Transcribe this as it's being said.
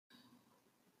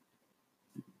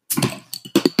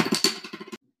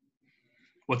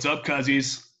What's up,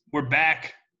 cuzzies? We're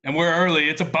back, and we're early.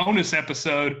 It's a bonus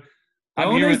episode.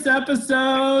 Bonus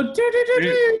episode.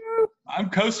 Doo-doo-doo-doo. I'm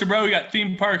Coaster Bro. We got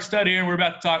theme park study, and we're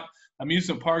about to talk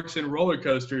amusement parks and roller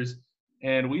coasters.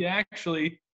 And we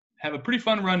actually have a pretty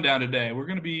fun rundown today. We're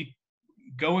going to be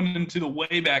going into the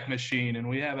Wayback Machine, and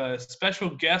we have a special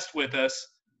guest with us.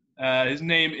 His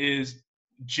name is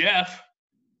Jeff.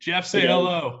 Jeff, say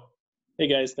hello. Hey,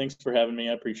 guys. Thanks for having me.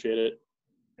 I appreciate it.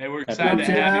 Hey, we're excited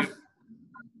to have you. Jeff.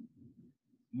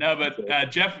 No,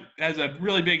 but Jeff has a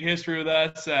really big history with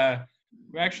us. We're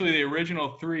actually the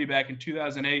original three back in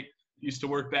 2008. Used to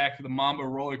work back to the Mamba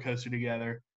roller coaster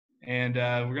together. And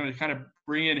we're going to kind of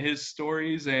bring in his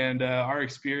stories and our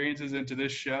experiences into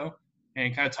this show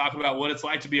and kind of talk about what it's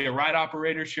like to be a ride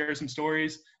operator, share some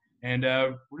stories, and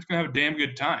we're just going to have a damn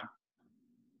good time.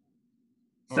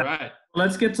 All right.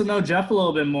 Let's get to know Jeff a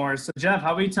little bit more. So, Jeff,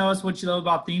 how about you tell us what you know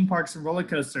about theme parks and roller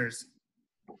coasters?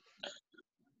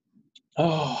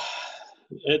 Oh,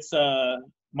 it's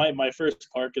my first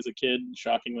park as a kid.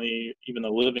 Shockingly, even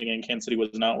though living in Kansas City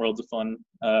was not Worlds of Fun,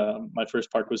 my first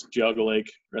park was Geauga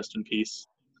Lake. Rest in peace.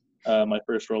 My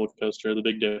first roller coaster, the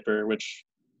Big Dipper, which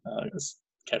I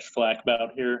catch flack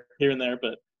about here and there,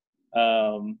 but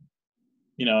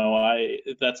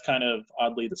that's kind of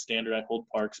oddly the standard I hold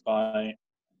parks by.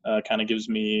 Kind of gives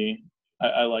me.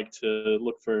 I like to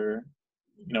look for,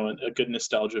 a good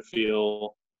nostalgia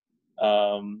feel.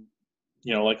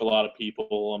 Like a lot of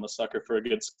people, I'm a sucker for a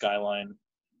good skyline.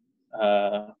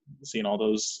 Seeing all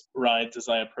those rides as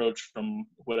I approach from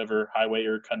whatever highway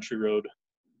or country road.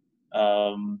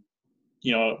 When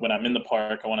I'm in the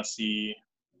park, I want to see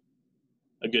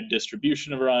a good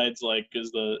distribution of rides. Like,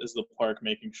 is the park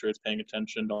making sure it's paying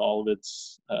attention to all of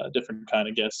its different kind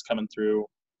of guests coming through?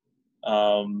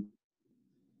 I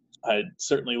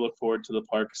certainly look forward to the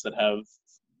parks that have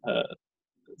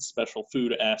special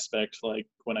food aspect. Like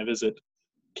when I visit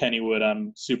Kennywood,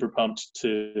 I'm super pumped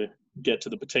to get to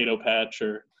the potato patch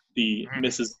or the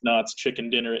Mrs. Knott's chicken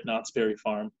dinner at Knott's Berry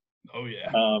Farm. Oh yeah.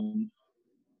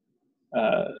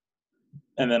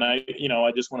 And then I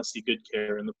just want to see good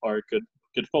care in the park,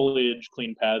 good foliage,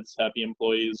 clean paths, happy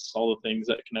employees, all the things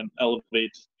that can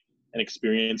elevate an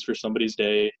experience for somebody's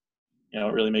day.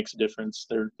 It really makes a difference.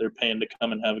 They're paying to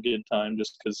come and have a good time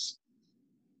just because,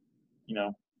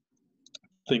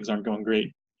 things aren't going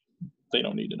great. They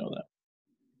don't need to know that.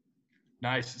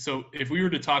 Nice. So if we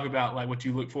were to talk about like what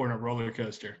you look for in a roller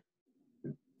coaster,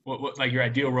 what like your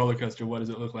ideal roller coaster, what does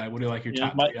it look like? What are like your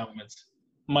top three elements?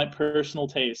 My personal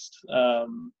taste, I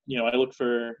look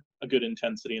for a good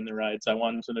intensity in the rides. I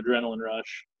want an adrenaline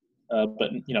rush,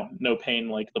 but no pain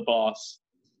like the boss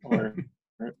or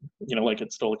like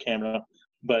it stole a camera,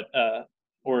 but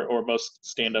or most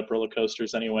stand-up roller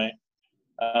coasters anyway.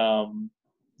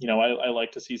 I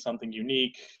like to see something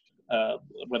unique,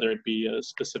 whether it be a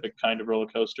specific kind of roller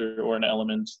coaster or an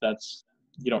element that's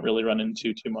you don't really run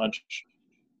into too much.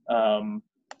 And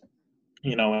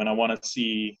I want to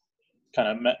see, kind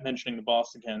of mentioning the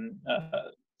boss again,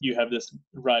 you have this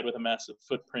ride with a massive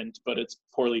footprint, but it's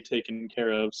poorly taken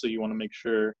care of, so you want to make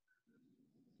sure,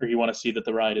 or you want to see that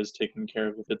the ride is taken care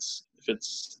of. If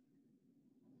it's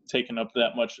taken up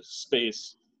that much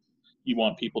space, you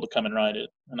want people to come and ride it.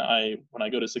 And when I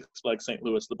go to Six Flags St.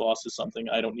 Louis, the boss is something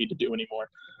I don't need to do anymore.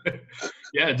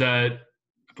 Yeah, I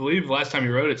believe last time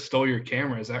you rode it stole your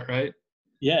camera. Is that right?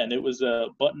 Yeah, and it was a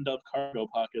buttoned up cargo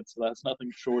pocket, so that's nothing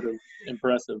short of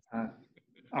impressive.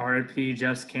 RIP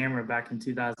Jeff's camera back in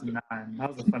 2009.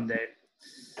 That was a fun day.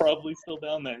 Probably still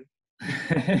down there.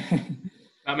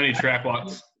 Not many track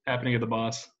walks happening at the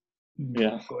boss.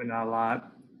 Yeah. Probably not a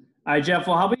lot. All right, Jeff,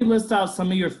 well, how about you list out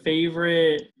some of your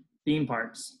favorite theme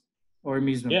parks or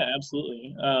amusement? Yeah,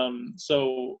 absolutely.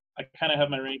 So I kind of have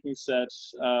my ranking set.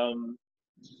 None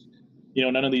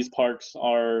of these parks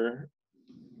are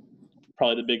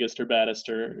probably the biggest or baddest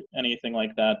or anything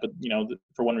like that, but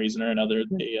for one reason or another,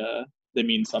 they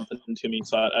mean something to me.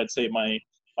 So I'd say my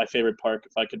favorite park,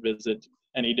 if I could visit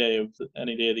any day of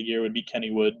the year, would be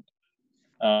Kennywood.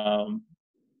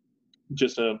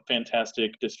 Just a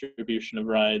fantastic distribution of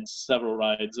rides, several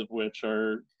rides of which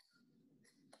are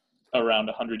around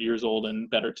 100 years old and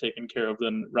better taken care of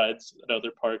than rides at other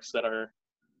parks that are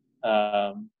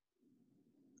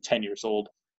 10 years old.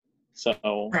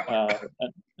 So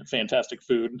fantastic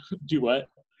food. Do what?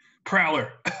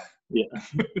 Prowler. Yeah.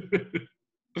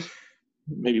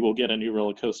 Maybe we'll get a new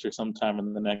roller coaster sometime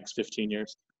in the next 15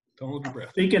 years. Don't hold your breath.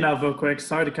 Speaking of, real quick,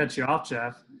 sorry to cut you off,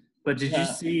 Jeff, but did you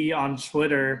see on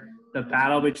Twitter the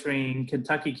battle between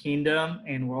Kentucky Kingdom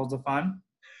and Worlds of Fun?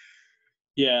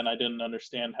 Yeah, and I didn't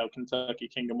understand how Kentucky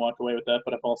Kingdom walked away with that,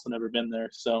 but I've also never been there,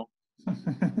 so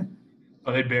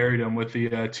Oh, they buried him with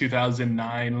the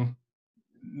 2009.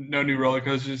 No new roller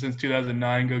coasters since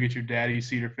 2009. Go get your daddy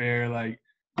Cedar Fair. Like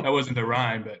that wasn't the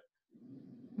rhyme, but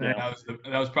Yeah.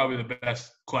 that was probably the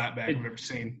best clapback I've ever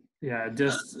seen. Yeah, it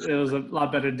was a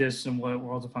lot better dish than what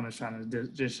Worlds of Fun was trying to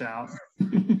dish out.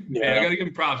 Yeah, I got to give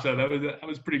him props though. That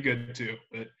was pretty good too.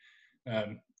 But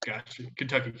gosh,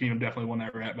 Kentucky Kingdom definitely won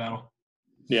that rap battle.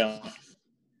 Yeah.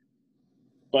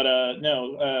 But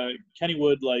no,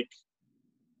 Kennywood, like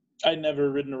I'd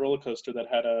never ridden a roller coaster that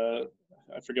had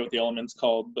I forget what the element's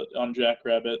called, but on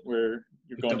Jackrabbit where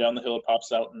you're going down the hill, it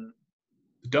pops out and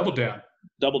Double Down.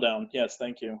 Double Down. Yes,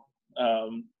 thank you.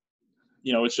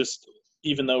 You know, it's just,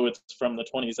 even though it's from the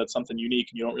 20s, that's something unique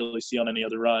and you don't really see on any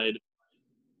other ride.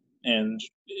 And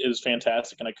it was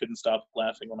fantastic, and I couldn't stop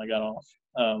laughing when I got off.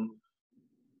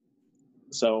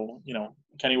 So, you know,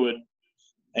 Kennywood,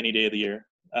 any day of the year.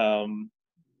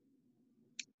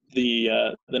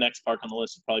 The next park on the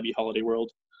list would probably be Holiday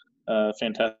World.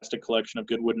 Fantastic collection of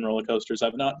good wooden roller coasters.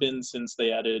 I've not been since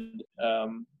they added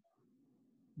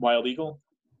Wild Eagle.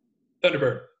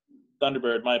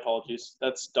 Thunderbird, my apologies.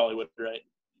 That's Dollywood, right?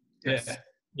 Yeah.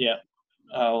 Yeah.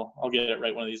 I'll get it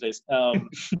right one of these days.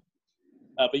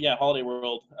 But yeah, Holiday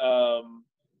World,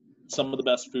 some of the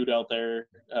best food out there,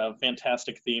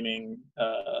 fantastic theming,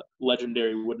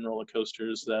 legendary wooden roller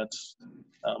coasters that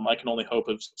I can only hope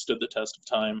have stood the test of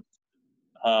time.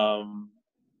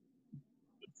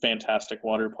 Fantastic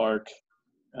water park,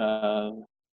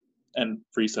 and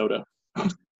free soda.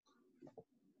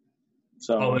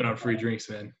 So all in on free drinks,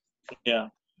 man. Yeah,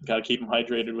 got to keep them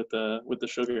hydrated with the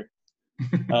sugar.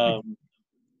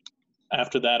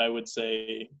 After that, I would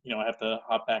say, you know, I have to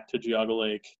hop back to Geauga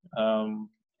Lake.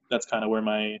 That's kind of where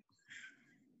my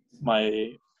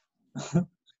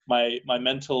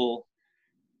mental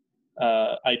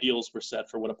ideals were set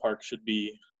for what a park should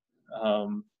be.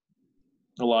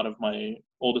 A lot of my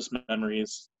oldest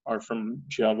memories are from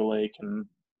Geauga Lake, and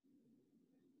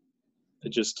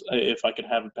if I could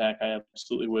have it back, I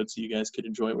absolutely would, so you guys could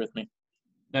enjoy it with me.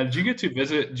 Now, did you get to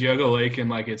visit Geauga Lake in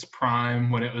like its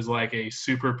prime when it was like a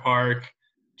super park,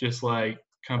 just like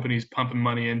companies pumping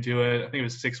money into it? I think it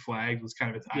was Six Flags was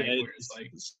kind of its height. Yeah, where it's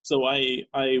like, so I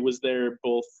was there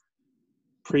both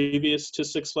previous to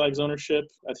Six Flags ownership.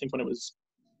 I think when it was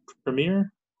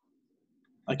Premier.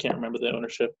 I can't remember the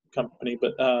ownership company,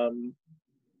 but I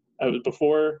was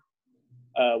before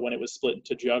when it was split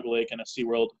into Geauga Lake and a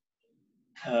SeaWorld.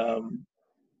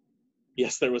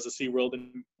 Yes, there was a SeaWorld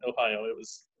in Ohio. It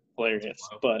was hilarious.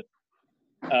 Wow.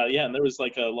 But yeah, and there was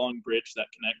like a long bridge that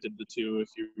connected the two if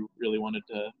you really wanted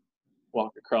to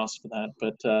walk across for that.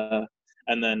 But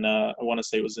and then I want to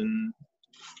say it was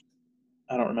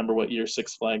I don't remember what year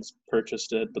Six Flags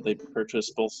purchased it, but they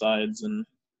purchased both sides and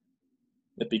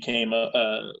it became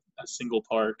a single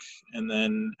park. And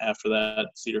then after that,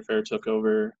 Cedar Fair took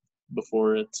over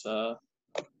before its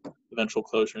eventual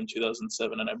closure in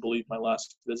 2007. And I believe my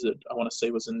last visit, I want to say,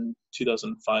 was in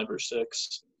 2005 or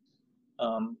 6.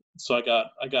 So I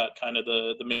got kind of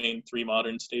the main 3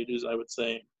 modern stages, I would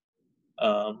say.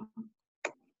 But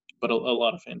a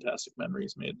lot of fantastic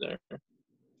memories made there.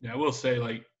 Yeah, I will say,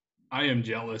 like, I am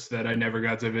jealous that I never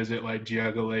got to visit like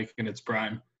Geauga Lake in its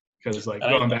prime, because like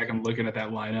going back and looking at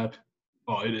that lineup,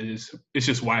 it's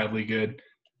just wildly good.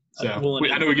 So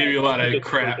I know we gave you a lot of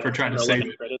crap for trying to save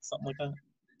it. Credits, something like that.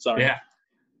 Sorry. Yeah.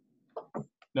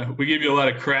 No, we gave you a lot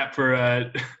of crap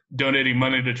for donating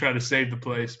money to try to save the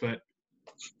place, but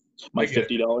my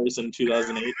 $50 in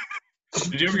 2008.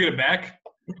 Did you ever get it back?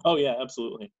 Oh yeah,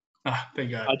 absolutely. Ah,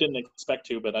 thank God. I didn't expect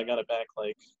to, but I got it back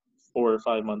like 4 or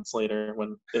 5 months later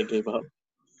when they gave up.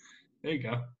 There you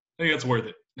go. I think that's worth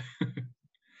it.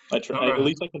 I tried. At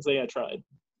least I can say I tried.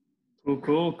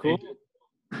 Cool.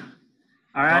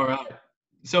 All right.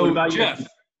 So Jeff,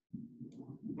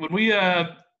 when we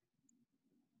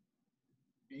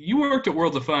you worked at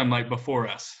Worlds of Fun like before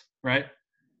us, right?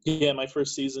 Yeah, my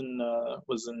first season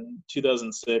was in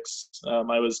 2006.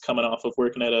 I was coming off of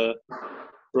working at a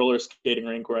roller skating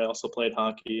rink where I also played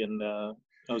hockey, and I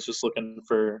was just looking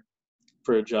for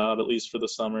a job, at least for the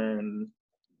summer, and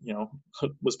you know,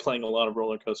 was playing a lot of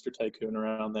Roller Coaster Tycoon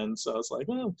around then. So I was like,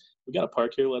 well, we got a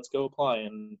park here, let's go apply.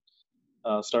 And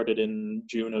started in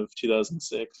June of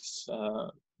 2006.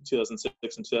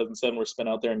 2006 and 2007 were spent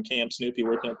out there in Camp Snoopy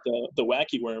working at the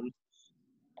Wacky Worm.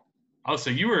 Oh, so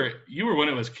you were when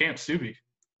it was Camp Snoopy.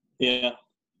 Yeah.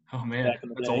 Oh man,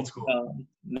 that's old school.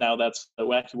 Now that's the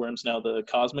Wacky Worm's now the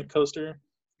Cosmic Coaster.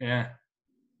 Yeah.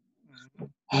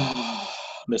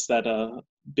 Missed that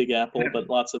Big Apple, but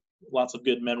lots of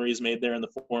good memories made there in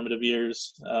the formative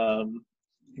years.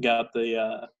 Got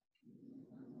the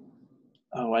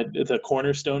the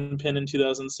Cornerstone pin in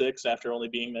 2006 after only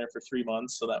being there for 3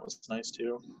 months, so that was nice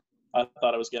too. I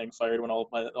thought I was getting fired when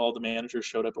all the managers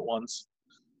showed up at once,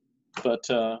 but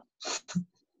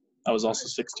I was also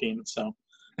 16. So,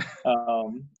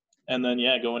 and then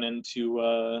going into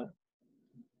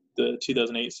the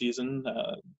 2008 season,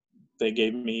 they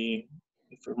gave me,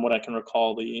 from what I can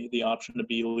recall, the option to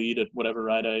be lead at whatever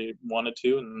ride I wanted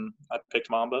to, and I picked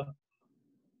Mamba.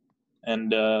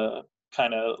 And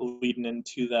kind of leading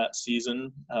into that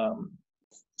season.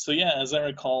 So as I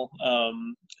recall,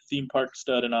 Theme Park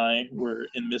Stud and I were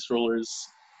in Miss Roller's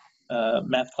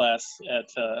math class at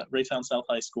Raytown South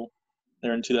High School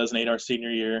there in 2008, our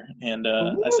senior year. And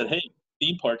I said, "Hey,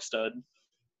 Theme Park Stud,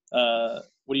 what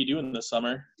are you doing this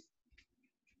summer?"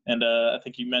 And I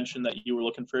think you mentioned that you were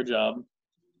looking for a job.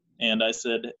 And I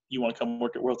said, "You want to come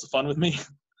work at Worlds of Fun with me?"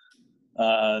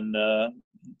 And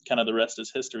kind of the rest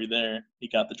is history there. He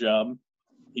got the job.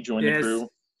 He joined the crew.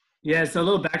 Yeah, so a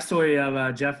little backstory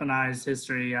of Jeff and I's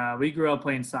history. We grew up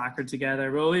playing soccer together,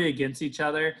 really against each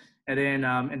other. And then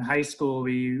in high school,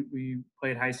 we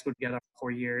played high school together for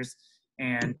 4 years.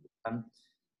 And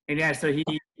so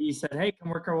he said, "Hey, come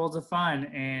work our Worlds of Fun."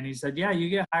 And he said, "Yeah, you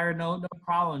get hired, no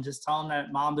problem. Just tell him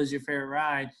that Mamba's your favorite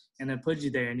ride, and then put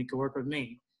you there, and you can work with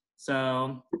me."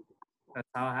 So that's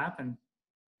how it happened.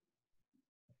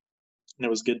 And it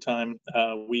was a good time.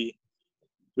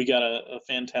 We got a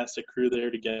fantastic crew there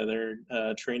together,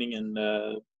 training in,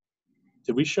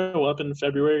 did we show up in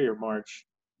February or March?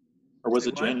 Or was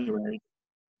it January?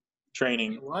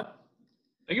 Training. What?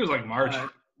 I think it was like March.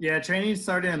 Training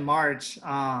started in March.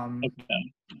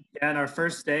 Okay. And our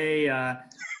first day,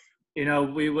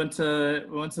 we went to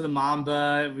the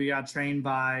Mamba. We got trained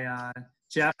by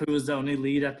Jeff, who was the only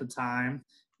lead at the time,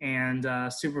 and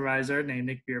supervisor named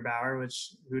Nick Bierbauer,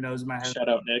 which who knows my head. Shout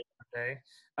out Nick. Today.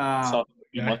 Saw a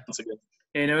few months ago.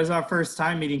 And it was our first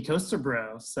time meeting Coaster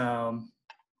Bro. So.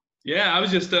 Yeah, I was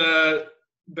just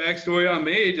backstory on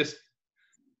me, just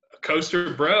a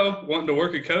coaster bro wanting to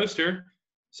work a coaster.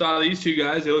 Saw these two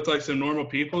guys; they looked like some normal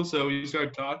people, so we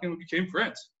started talking. We became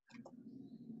friends.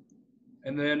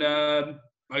 And then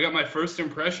I got my first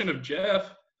impression of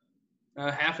Jeff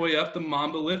halfway up the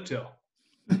Mamba lift hill.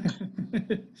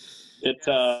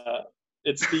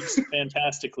 It speaks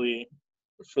fantastically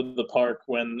for the park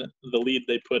when the lead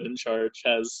they put in charge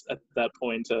has at that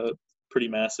point a pretty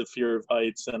massive fear of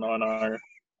heights, and on our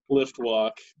lift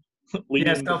walk. So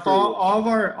for all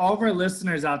of our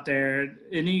listeners out there,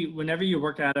 whenever you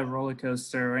work at a roller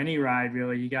coaster or any ride,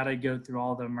 really, you got to go through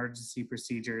all the emergency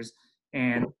procedures.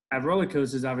 And at roller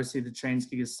coasters, obviously, the trains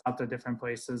can get stopped at different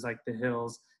places like the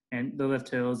hills and the lift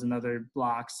hills and other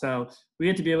blocks. So we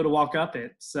had to be able to walk up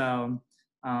it. So,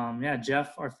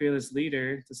 Jeff, our fearless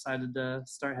leader, decided to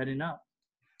start heading up.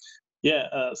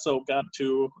 So got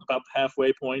to about the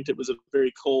halfway point. It was a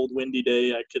very cold, windy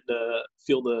day. I could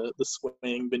feel the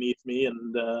swaying beneath me,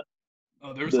 and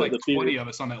there was like 20 of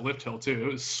us on that lift hill too.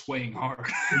 It was swaying hard.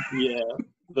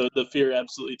 The fear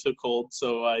absolutely took hold.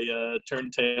 So I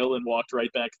turned tail and walked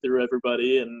right back through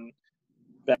everybody and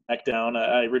back down.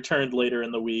 I returned later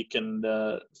in the week and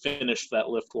finished that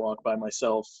lift walk by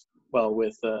myself,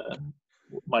 with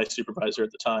my supervisor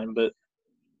at the time. But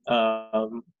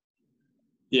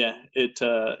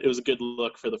it was a good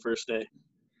look for the first day.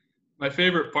 My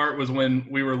favorite part was when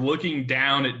we were looking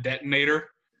down at Detonator,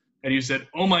 and you said,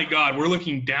 "Oh my God, we're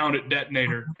looking down at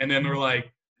Detonator," and then we're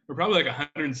probably like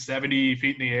 170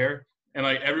 feet in the air, and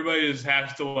like everybody just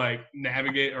has to like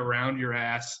navigate around your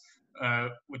ass,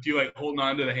 with you like holding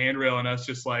on to the handrail and us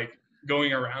just like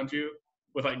going around you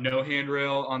with like no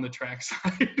handrail on the track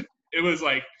side. It was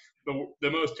like the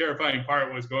most terrifying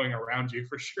part was going around you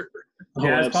for sure.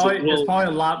 Yeah, it's probably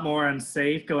a lot more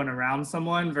unsafe going around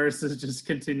someone versus just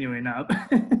continuing up.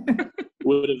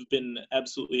 Would have been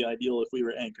absolutely ideal if we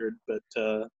were anchored, but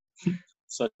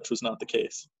such was not the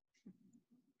case.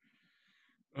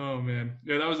 Oh man,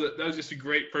 yeah, that was just a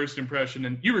great first impression,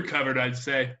 and you recovered, I'd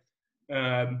say.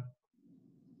 We're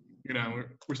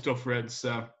still friends,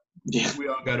 so we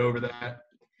all got over that.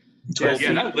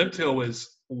 That lift hill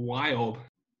was wild.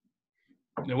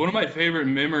 One of my favorite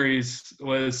memories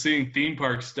was seeing Theme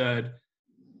Park Stud,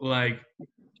 like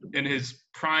in his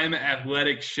prime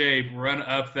athletic shape, run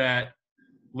up that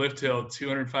lift hill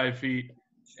 205 feet.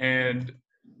 And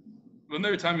wasn't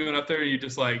there a time you went up there and you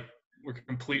just like were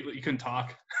you couldn't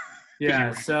talk?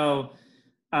 Yeah. So,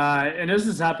 and this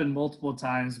has happened multiple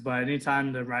times, but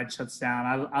anytime the ride shuts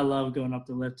down, I love going up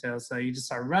the lift hill. So you just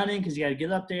start running because you got to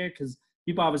get up there because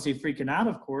people obviously freaking out,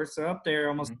 of course. They're up there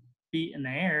almost feet in the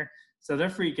air. So they're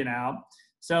freaking out.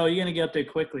 So you're gonna get up there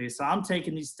quickly. So I'm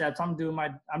taking these steps. I'm doing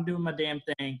my damn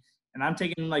thing. And I'm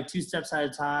taking like 2 steps at a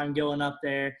time going up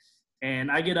there.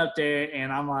 And I get up there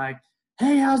and I'm like,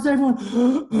 hey, how's everyone?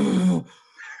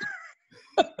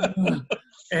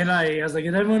 And I was like,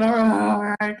 is everyone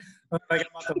all right? Like I'm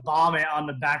about to vomit on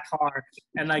the back car.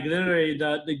 And like literally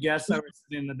the guests that were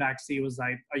sitting in the back seat was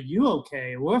like, are you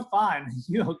okay? We're fine. Are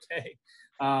you okay?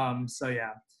 So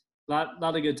yeah, lot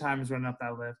of good times running up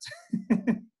that lift.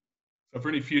 So for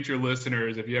any future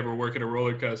listeners, if you ever work at a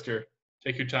roller coaster,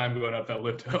 take your time going up that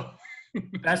lift hill.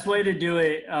 Best way to do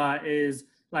it is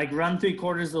like run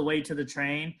 3/4 of the way to the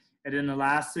train, and then the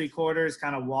last 3/4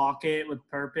 kind of walk it with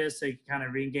purpose so you can kind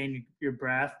of regain your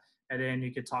breath, and then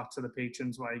you could talk to the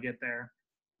patrons while you get there.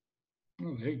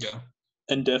 Oh, there you go.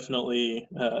 And definitely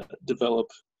develop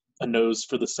a nose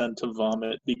for the scent of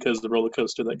vomit, because the roller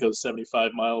coaster that goes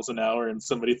 75 miles an hour and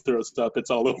somebody throws up, it's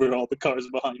all over all the cars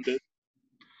behind it.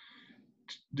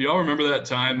 Do y'all remember that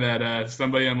time that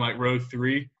somebody on like row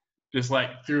 3 just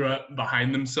like threw up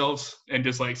behind themselves and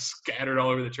just like scattered all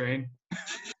over the train?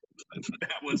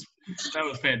 that was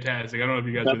fantastic. I don't know if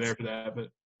you guys were there for that, but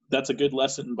that's a good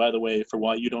lesson, by the way, for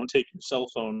why you don't take your cell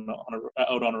phone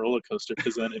out on a roller coaster,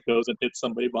 because then it goes and hits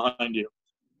somebody behind you.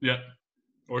 Yeah,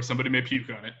 or somebody may puke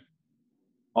on it.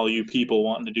 All you people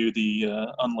wanting to do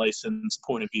the unlicensed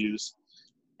point of views.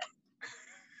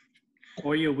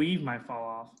 Or your weave might fall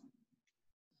off.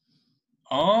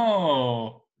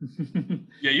 Oh,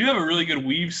 yeah, you have a really good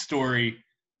weave story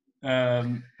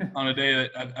on a day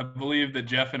that I believe that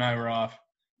Jeff and I were off.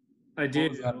 I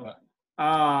did.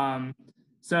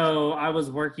 So I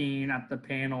was working at the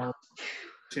panel,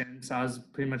 so I was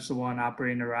pretty much the one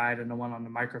operating the ride and the one on the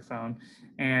microphone.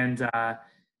 And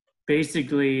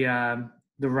basically,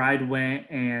 the ride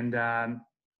went, and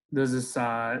there's this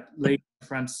lady in the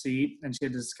front seat, and she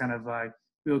had this kind of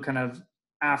real kind of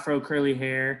afro curly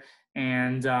hair.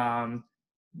 And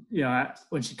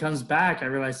when she comes back, I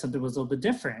realized something was a little bit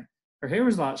different. Her hair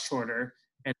was a lot shorter,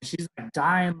 and she's like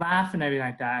dying, laughing, everything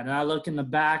like that. And I look in the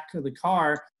back of the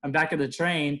car, I'm back of the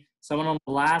train, someone on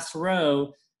the last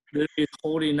row literally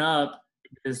holding up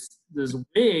this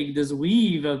wig, this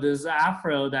weave of this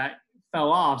afro that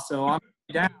fell off. So on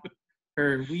the way down,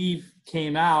 her weave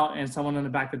came out, and someone in the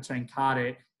back of the train caught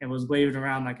it and was waving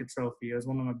around like a trophy. It was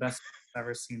one of the best I've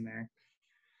ever seen there.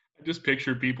 I just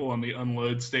picture people on the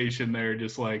unload station there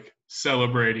just like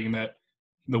celebrating that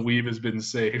the weave has been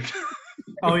saved.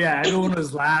 Oh yeah, everyone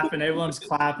was laughing, everyone's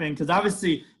clapping, because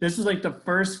obviously this was like the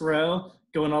first row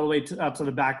going all the way up to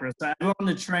the back row. So everyone on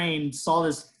the train saw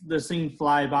this thing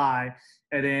fly by,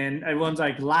 and then everyone's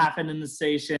like laughing in the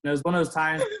station. It was one of those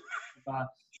times it was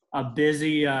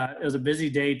a busy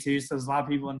day too, so there's a lot of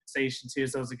people in the station too,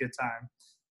 so it was a good time.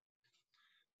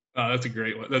 Oh, that's a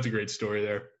great one. That's a great story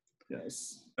there.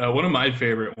 Yes. One of my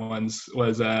favorite ones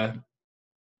was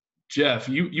Jeff,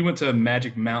 you went to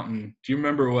Magic Mountain. Do you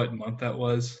remember what month that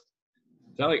was?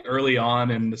 Is that like early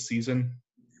on in the season?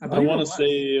 I want to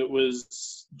say it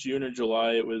was June or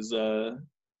July. It was a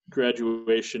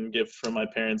graduation gift from my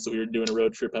parents that we were doing a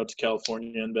road trip out to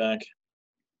California and back.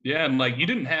 Yeah, and like you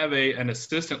didn't have an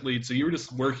assistant lead, so you were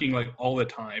just working like all the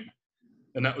time.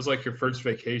 And that was like your first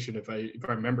vacation, if I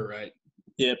remember right.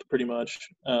 Yeah, pretty much.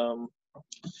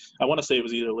 I want to say it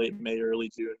was either late May or early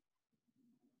June.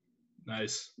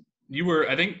 Nice.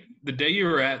 I think the day you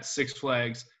were at Six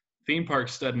Flags, Theme Park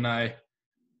Stud and I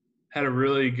had a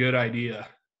really good idea.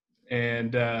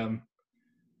 And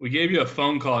we gave you a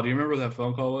phone call. Do you remember what that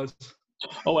phone call was?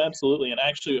 Oh, absolutely. And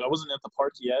actually, I wasn't at the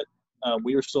park yet.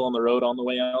 We were still on the road on the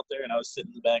way out there, and I was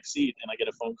sitting in the back seat, and I get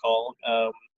a phone call.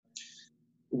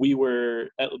 We were,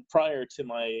 prior to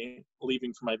my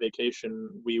leaving for my vacation,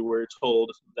 we were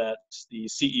told that the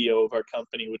CEO of our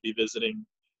company would be visiting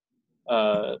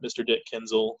Mr. Dick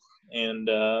Kinzel. And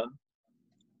right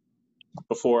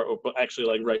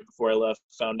before I left,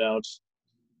 found out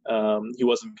he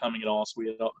wasn't coming at all. So we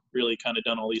had really kind of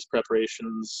done all these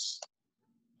preparations.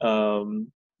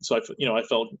 So I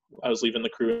felt I was leaving the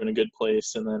crew in a good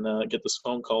place, and then get this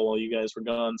phone call while you guys were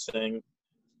gone saying,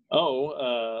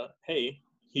 hey,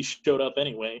 he showed up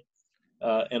anyway,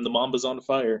 and the Mamba's on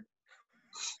fire.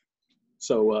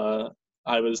 So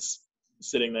I was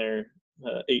sitting there,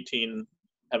 18,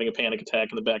 having a panic attack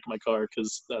in the back of my car,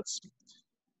 because that's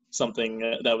something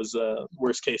that was a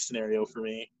worst case scenario for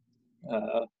me.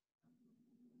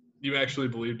 You actually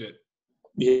believed it.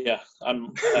 Yeah,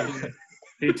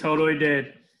 He totally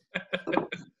did.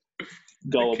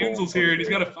 Gullible. Kinzel's here, and he's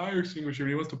got a fire extinguisher, and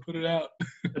he wants to put it out.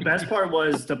 The best part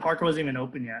was the park wasn't even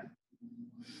open yet.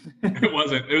 It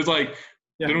wasn't. It was like,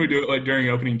 didn't we do it like during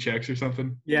opening checks or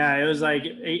something? Yeah, it was like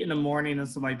 8 a.m. and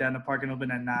something like that, and the park can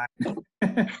open at 9.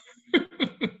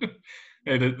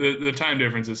 Hey, the time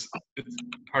difference is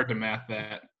hard to math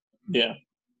that. Yeah.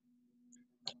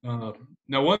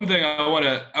 Now, one thing I want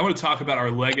to talk about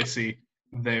our legacy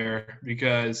there,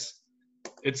 because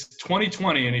it's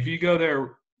 2020, and if you go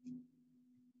there,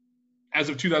 as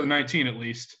of 2019 at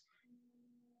least,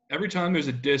 every time there's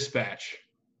a dispatch,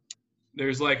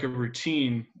 there's like a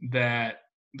routine that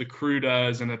the crew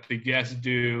does and that the guests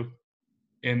do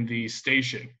in the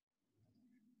station.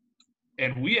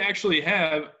 And we actually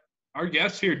have our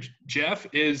guest here, Jeff,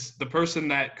 is the person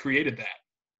that created that.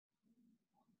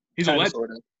 He's a legend.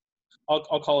 Sort of.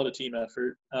 I'll call it a team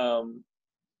effort. I'm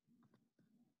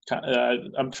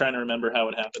trying to remember how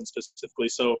it happened specifically.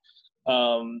 So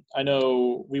I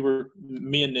know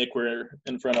me and Nick were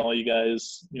in front of all you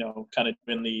guys, kind of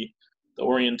doing the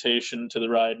orientation to the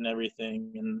ride and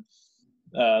everything. And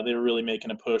they were really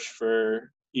making a push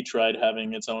for each ride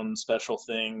having its own special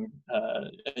thing,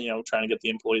 trying to get the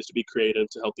employees to be creative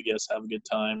to help the guests have a good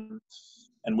time.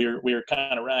 And we were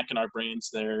kind of racking our brains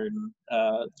there and,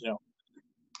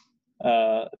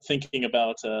 thinking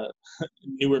about a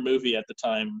newer movie at the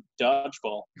time,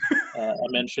 Dodgeball. I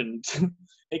mentioned,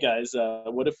 hey guys,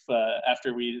 what if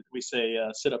after we say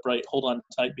sit upright, hold on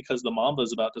tight because the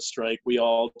Mamba's about to strike, we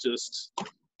all just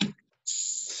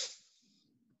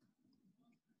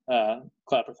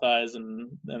clap our thighs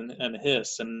and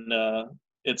hiss, and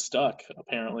it stuck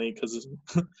apparently because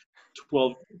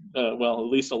 12, at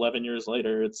least 11 years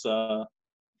later, it's the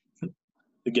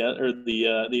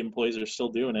employees are still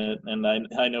doing it, and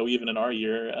I know even in our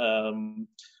year,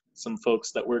 some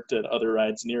folks that worked at other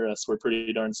rides near us were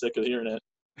pretty darn sick of hearing it.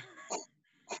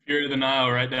 Spirit of the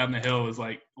Nile right down the hill was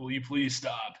like, will you please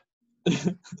stop?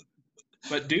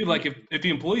 But dude, like if the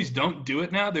employees don't do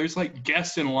it now, there's like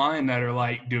guests in line that are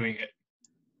like doing it.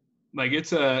 Like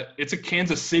it's a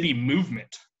Kansas City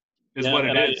movement is what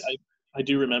it is. I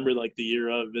do remember like the year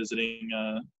of visiting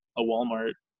a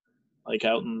Walmart, like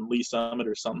out in Lee Summit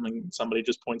or something. Somebody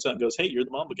just points out and goes, "Hey, you're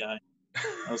the Mamba guy."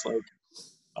 I was like,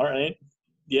 "All right,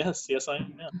 yes, I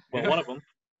am." Yeah. Well, one of them.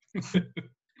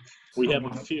 We have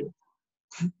a few.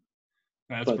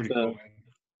 That's pretty cool, man.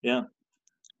 Yeah.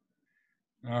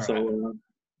 All right. So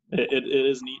it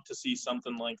is neat to see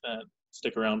something like that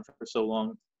stick around for so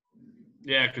long.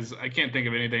 Yeah, because I can't think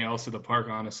of anything else at the park,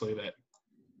 honestly, that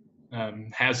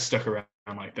has stuck around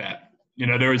like that.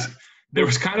 There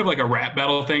was kind of like a rap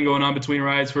battle thing going on between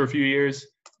rides for a few years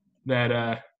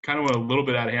that kind of went a little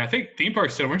bit out of hand. I think theme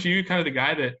parks still, weren't you kind of the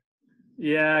guy that?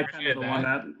 Yeah,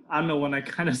 I'm the one that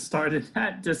kind of started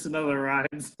that, just another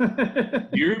rides. Do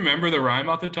you remember the rhyme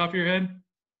off the top of your head?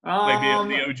 Like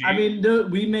the OG? I mean,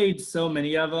 we made so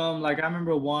many of them. Like I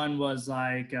remember one was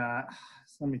like,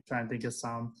 let me try and think of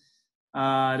some.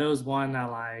 There was one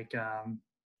that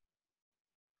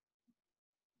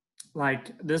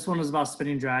like this one was about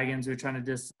spinning dragons. We were trying to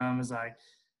diss them. I was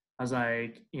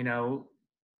like,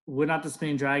 we're not the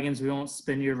spinning dragons. We won't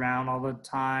spin you around all the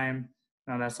time.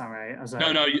 No, that's not right. I was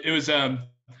like, no, it was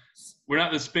we're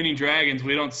not the spinning dragons.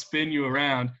 We don't spin you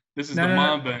around. This is the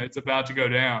Mamba. It's about to go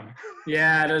down.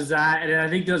 Yeah, there's that. And I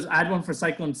think I had one for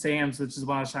Cyclone Sam's, which is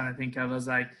what I was trying to think of. I was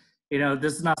like,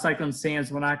 this is not Cyclone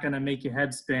Sam's. We're not going to make your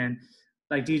head spin.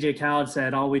 Like DJ Khaled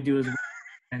said, all we do is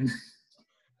win.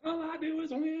 All I do is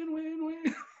win.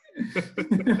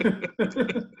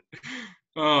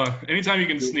 Anytime you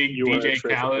can sneak DJ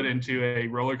Khaled into a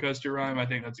roller coaster rhyme, I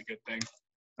think that's a good thing.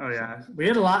 Oh, yeah. We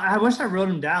had a lot. I wish I wrote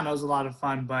them down. That was a lot of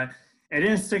fun, but it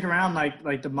didn't stick around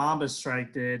like the Mamba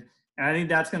strike did. And I think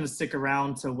that's going to stick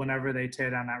around to whenever they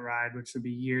tear down that ride, which would be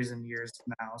years and years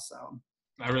from now. So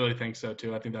I really think so,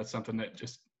 too. I think that's something that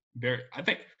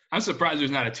I'm surprised there's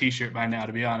not a T-shirt by now,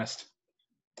 to be honest.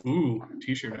 Ooh,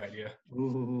 T-shirt idea.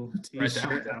 Ooh,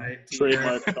 T-shirt.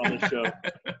 Trademark on the show.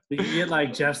 We can get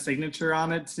like Jeff's signature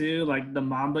on it too, like the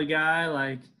Mamba guy.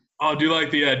 Like, I'll do like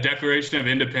the Declaration of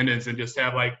Independence and just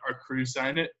have like our crew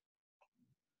sign it.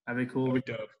 That'd be cool. That'd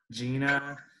be dope.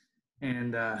 Gina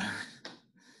and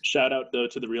shout out though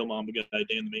to the real Mamba guy, Dan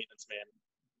the maintenance man.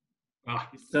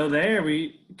 So there,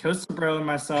 Coaster Bro and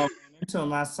myself ran into him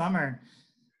last summer.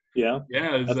 Yeah.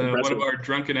 Yeah, it was one of our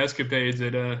drunken escapades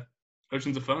at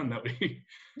Oceans of Fun that we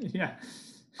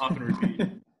often repeat.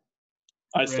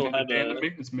 I still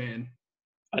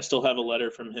have a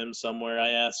letter from him somewhere. I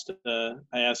asked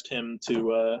him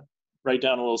to write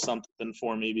down a little something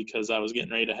for me because I was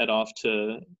getting ready to head off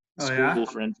to school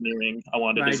for engineering. I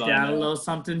wanted to design. Write down a little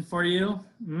something for you.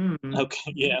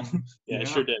 Okay. Yeah. I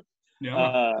sure did.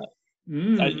 Yeah.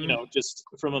 Just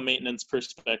from a maintenance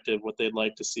perspective, what they'd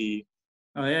like to see.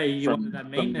 Oh yeah, you wanted that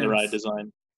maintenance. From the ride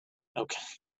design. Okay.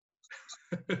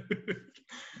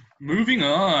 Moving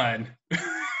on.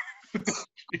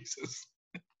 Jesus.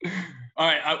 All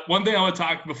right. One thing I want to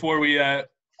talk before we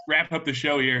wrap up the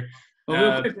show here.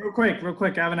 Well, real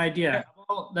quick. I have an idea.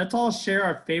 Well, let's all share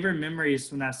our favorite memories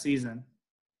from that season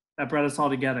that brought us all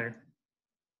together.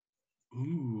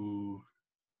 Ooh.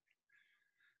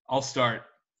 I'll start.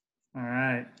 All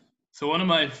right. So one of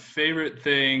my favorite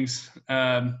things,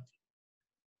 and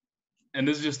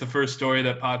this is just the first story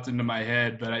that popped into my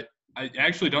head, but I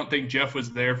actually don't think Jeff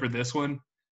was there for this one.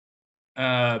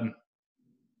 But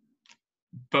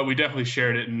we definitely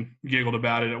shared it and giggled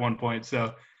about it at one point.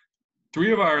 So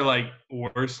 3 of our like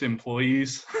worst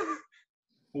employees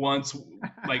once,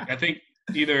 like I think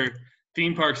either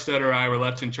Theme Park Stud or I were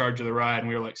left in charge of the ride, and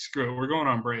we were like, screw it, we're going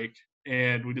on break.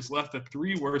 And we just left the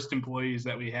 3 worst employees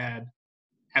that we had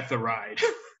at the ride.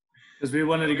 Because we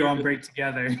wanted to go on break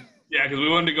together. Yeah, because we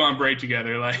wanted to go on break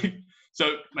together. Like,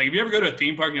 so like if you ever go to a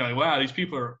theme park and you're like, wow, these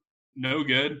people are no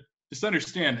good, just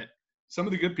understand that some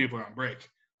of the good people are on break.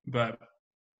 But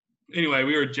anyway,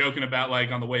 we were joking about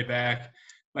like on the way back,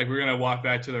 like we're gonna walk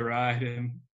back to the ride,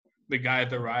 and the guy at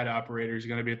the ride operator is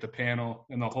gonna be at the panel,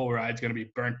 and the whole ride's gonna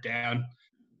be burnt down,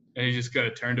 and he's just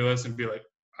gonna turn to us and be like,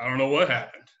 I don't know what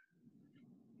happened.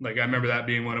 Like I remember that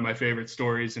being one of my favorite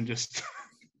stories, and just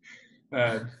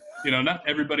not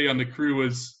everybody on the crew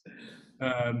was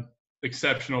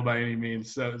exceptional by any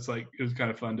means. So it's like it was kind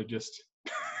of fun to just.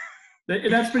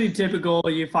 That's pretty typical.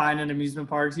 You find in amusement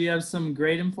parks, you have some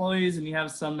great employees, and you have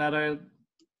some that are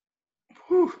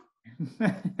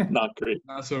not great,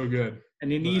 not so good.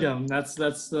 And you need them. That's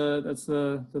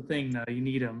the thing, though. You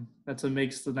need them. That's what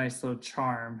makes the nice little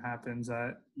charm happens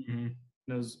at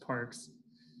those parks.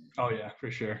 Oh yeah, for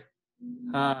sure.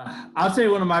 I'll say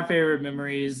one of my favorite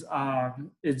memories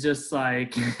is just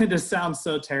like this sounds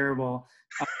so terrible.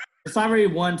 It's not really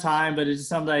one time, but it just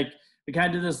sounds like we kind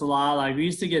of did this a lot. Like we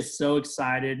used to get so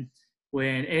excited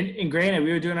when, and granted,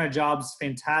 we were doing our jobs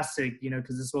fantastic,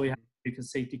 because this is what we have to do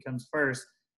because safety comes first.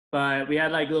 But we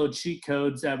had like little cheat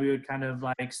codes that we would kind of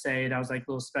like say that was like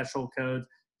little special codes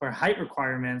for height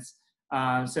requirements.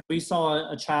 So we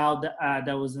saw a child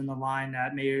that was in the line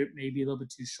that may be a little bit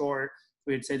too short.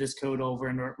 We would say this code over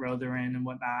and what row they're in and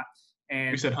whatnot.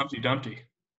 And we said Humpty Dumpty.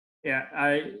 Yeah,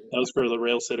 that was for the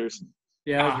rail sitters.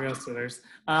 Yeah, it was rail sitters.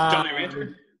 Jolly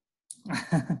Rancher. I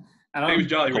think it was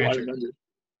Jolly Rancher.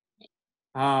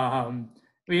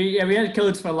 We had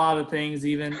codes for a lot of things,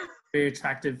 even very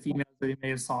attractive females that we may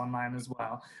have saw in mine as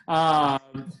well.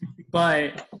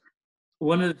 But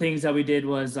one of the things that we did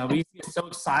was we used to get so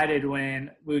excited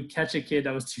when we would catch a kid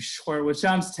that was too short, which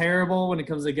sounds terrible when it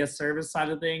comes to the guest service side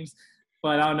of things.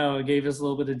 But I don't know, it gave us a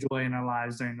little bit of joy in our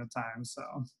lives during the time. So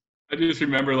I just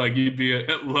remember like you'd be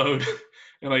at load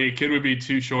and like a kid would be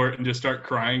too short and just start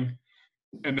crying.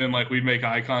 And then like we'd make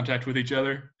eye contact with each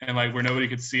other, and like where nobody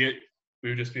could see it, we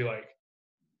would just be like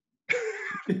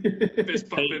fist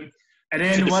bumping. And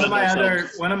then one of my other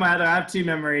I have 2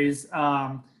 memories.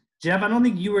 Jeff, I don't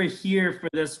think you were here for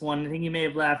this one. I think you may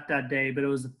have left that day, but it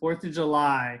was the 4th of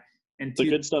July. And the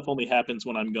good stuff only happens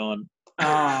when I'm gone. So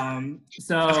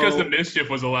that's because the mischief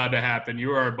was allowed to happen. You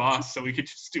were our boss, so we could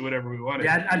just do whatever we wanted.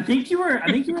 Yeah, I think you were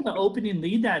the opening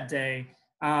lead that day.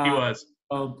 He was.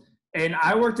 And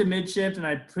I worked a mid-shift, and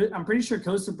I'm pretty sure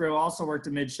Costa Bro also worked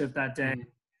a mid-shift that day.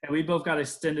 And we both got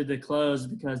extended to close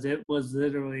because it was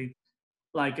literally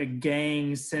like a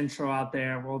gang central out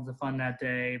there, Worlds of Fun that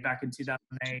day back in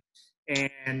 2008.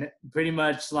 And pretty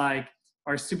much like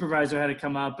our supervisor had to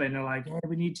come up and they're like, hey,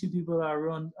 we need 2 people that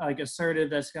are like assertive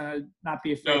that's going to not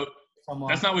be afraid of someone.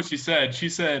 That's not what she said. She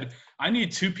said, I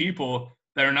need 2 people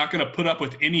that are not going to put up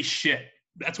with any shit.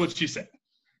 That's what she said.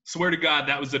 Swear to God,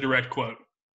 that was the direct quote.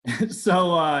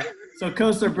 So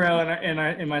Coaster Bro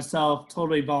and myself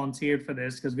totally volunteered for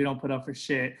this because we don't put up for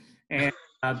shit. And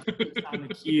on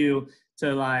the queue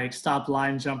to like stop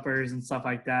line jumpers and stuff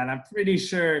like that. And I'm pretty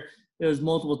sure it was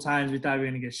multiple times we thought we were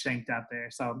going to get shanked out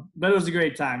there. So, but it was a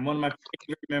great time. One of my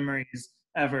favorite memories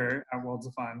ever at Worlds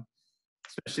of Fun,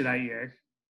 especially that year.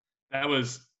 That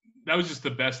was just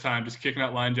the best time, just kicking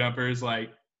out line jumpers.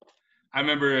 Like, I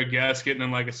remember a guest getting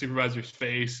in like a supervisor's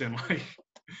face and like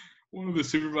one of the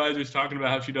supervisors talking about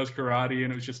how she does karate,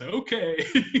 and it was just like, okay.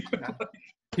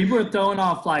 People were throwing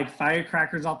off like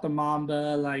firecrackers off the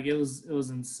Mamba. Like it was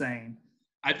insane.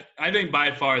 I think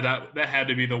by far that had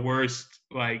to be the worst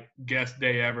like guest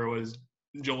day ever was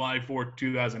July 4th,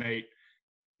 2008.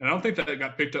 And I don't think that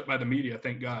got picked up by the media,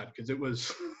 thank God, because it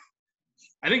was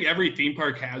 – I think every theme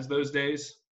park has those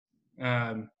days.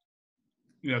 Thankfully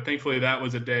that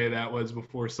was a day that was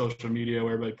before social media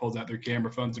where everybody pulls out their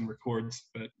camera phones and records.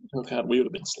 But oh, God, we would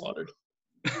have been slaughtered.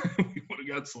 We would have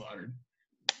got slaughtered.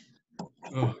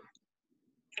 Oh.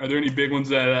 Are there any big ones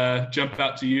that jump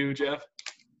out to you, Jeff?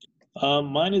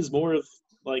 Mine is more of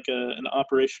like an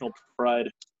operational pride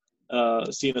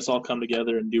seeing us all come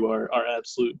together and do our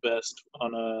absolute best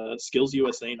on a Skills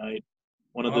USA night.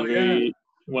 One of the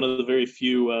very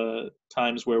few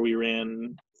times where we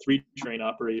ran 3-train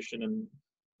operation, and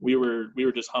we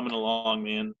were just humming along,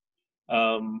 man.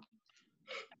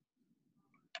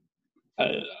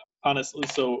 Honestly,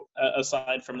 so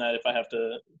aside from that, if I have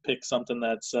to pick something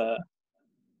that's a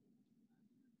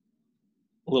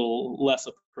little less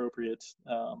appropriate,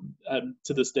 I'm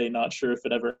to this day not sure if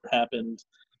it ever happened,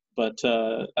 but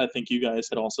I think you guys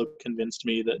had also convinced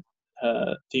me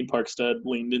that Team Park Stud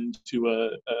leaned into a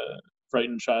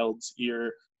frightened child's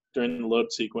ear during the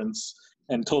load sequence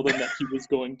and told him that he was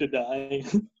going to die.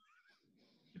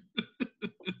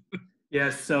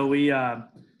 Yes, so we you're gonna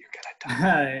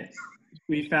die.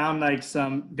 We found like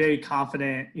some very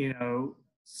confident,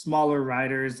 smaller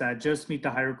riders that just meet the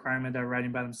height requirement that are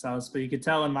riding by themselves. But you could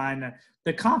tell in mine that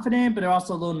they're confident, but they're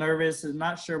also a little nervous and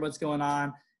not sure what's going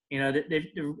on.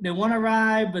 They want to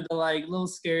ride, but they're like a little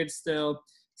scared still.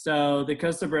 So the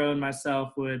Costa Bro and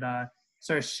myself would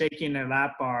start shaking their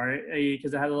lap bar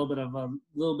because it had a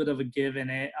little bit of a give in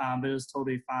it, but it was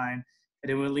totally fine. And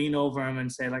then we'd lean over him and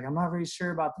say, like, I'm not really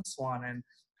sure about this one. And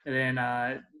then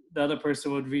the other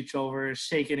person would reach over,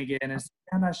 shake it again, and say,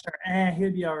 I'm not sure.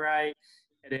 He'll be all right.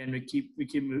 And then we keep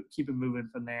it moving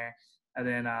from there. And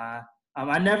then I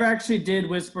never actually did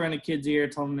whisper in a kid's ear,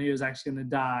 told him he was actually going to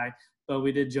die, but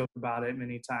we did joke about it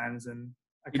many times. And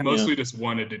I mostly just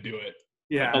wanted to do it.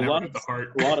 Yeah, a lot of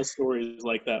stories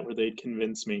like that where they'd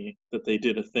convince me that they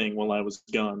did a thing while I was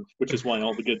gone, which is why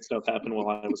all the good stuff happened while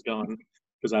I was gone,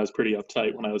 because I was pretty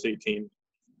uptight when I was 18.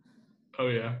 Oh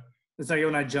yeah. It's like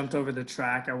when I jumped over the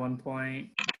track at one point.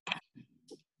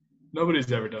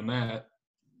 Nobody's ever done that.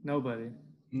 Nobody.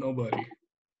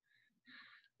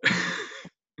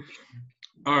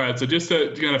 All right, so just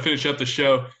to kind of finish up the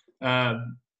show,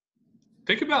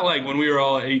 think about like when we were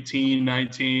all 18,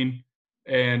 19,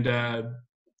 and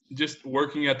just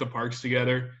working at the parks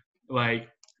together. Like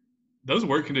those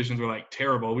work conditions were like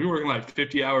terrible. We were working like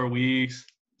 50-hour weeks.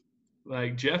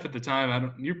 Like Jeff at the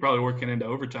time, you're probably working into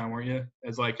overtime, weren't you?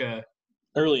 As like a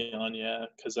early on, yeah,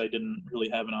 because I didn't really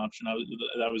have an option. I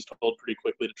was told pretty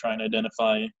quickly to try and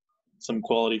identify some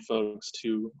quality folks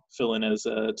to fill in as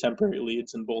temporary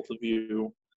leads, and both of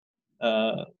you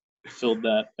filled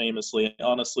that famously.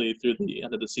 Honestly, through the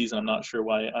end of the season, I'm not sure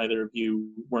why either of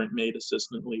you weren't made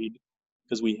assistant lead,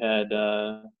 because we had,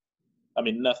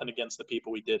 nothing against the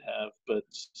people we did have, but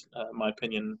in my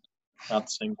opinion, not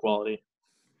the same quality.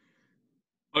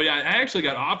 Oh, yeah, I actually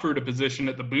got offered a position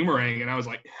at the Boomerang, and I was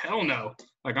like, hell no.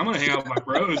 Like, I'm going to hang out with my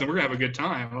bros, and we're going to have a good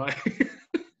time. Like, I'm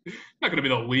not going to be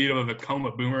the lead of a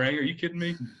Vekoma Boomerang. Are you kidding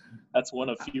me? That's one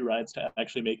of few rides to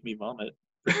actually make me vomit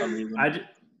for some reason.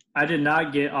 I did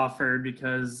not get offered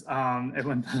because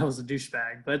everyone thought I was a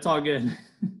douchebag, but it's all good.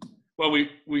 Well,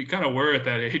 we kind of were at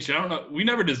that age. I don't know. We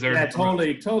never deserved it.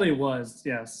 Yeah, totally was,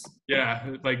 yes.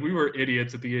 Yeah, like we were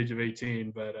idiots at the age of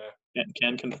 18, but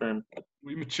can confirm.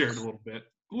 We matured a little bit.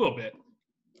 No,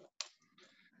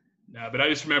 but I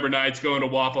just remember nights going to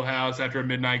Waffle House after a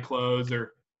midnight close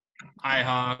or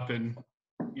IHOP, and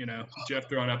Jeff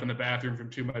throwing up in the bathroom from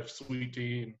too much sweet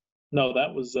tea. No,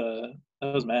 that was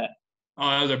Matt. Oh,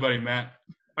 that was our buddy Matt.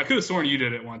 I could have sworn you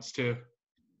did it once too.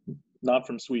 Not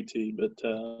from sweet tea, but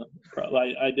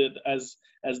I did. As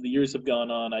the years have gone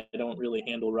on, I don't really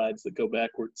handle rides that go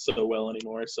backwards so well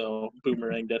anymore. So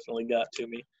Boomerang definitely got to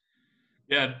me.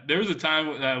 Yeah, there was a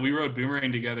time we rode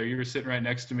Boomerang together. You were sitting right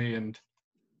next to me, and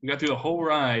we got through the whole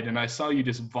ride, and I saw you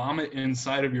just vomit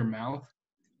inside of your mouth,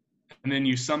 and then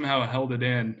you somehow held it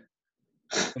in.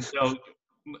 And so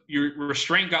your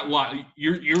restraint got locked.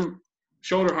 Your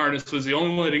shoulder harness was the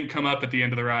only one that didn't come up at the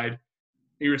end of the ride.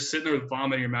 You were sitting there with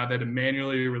vomit in your mouth. They had to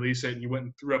manually release it, and you went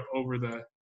and threw up over the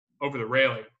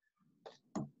railing,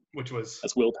 which was –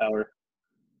 that's willpower.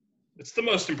 It's the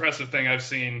most impressive thing I've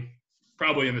seen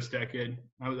probably in this decade.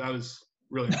 I was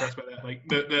really impressed by that. Like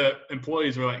the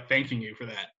employees were like thanking you for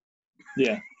that.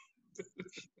 Yeah.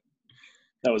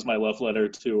 That was my love letter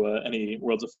to any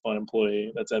Worlds of Fun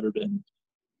employee that's ever been,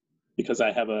 because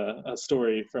I have a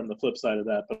story from the flip side of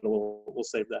that, but we'll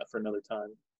save that for another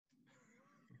time.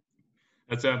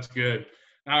 That sounds good.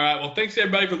 All right. Well, thanks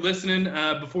everybody for listening.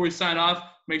 Before we sign off,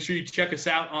 make sure you check us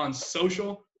out on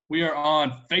social. We are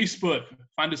on Facebook.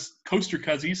 Find us Coaster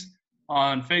Cuzzies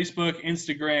on Facebook,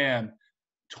 Instagram,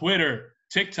 Twitter,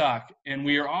 TikTok. And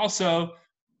we are also,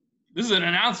 this is an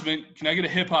announcement. Can I get a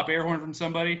hip hop air horn from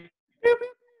somebody?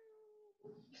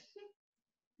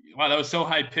 Wow, that was so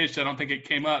high pitched. I don't think it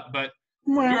came up, but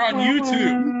we're on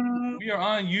YouTube. We are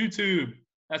on YouTube.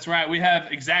 That's right. We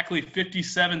have exactly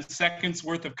 57 seconds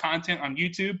worth of content on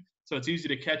YouTube, so it's easy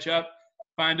to catch up.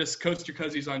 find us Coaster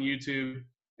Cousins on YouTube.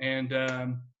 And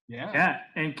Yeah,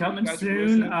 and coming Guys,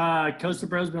 soon, Coaster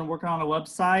Bro's been working on a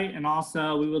website, and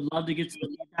also we would love to get some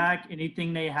feedback.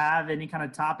 Anything they have, any kind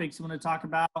of topics you want to talk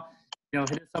about, hit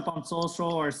us up on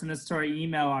social or send us to our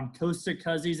email on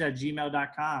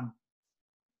coastercousins@gmail.com.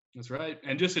 That's right.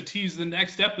 And just to tease the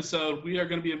next episode, we are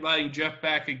going to be inviting Jeff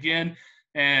back again,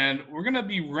 and we're going to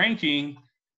be ranking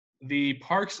the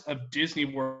parks of Disney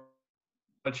World.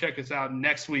 Check us out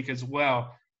next week as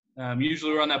well.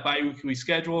 Usually we're on that bi-weekly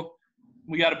schedule.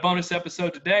 We got a bonus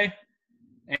episode today,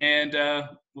 and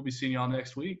we'll be seeing y'all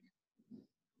next week.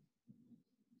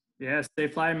 Yeah, stay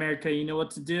fly, America. You know what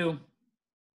to do.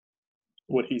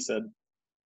 What he said.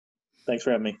 Thanks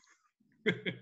for having me.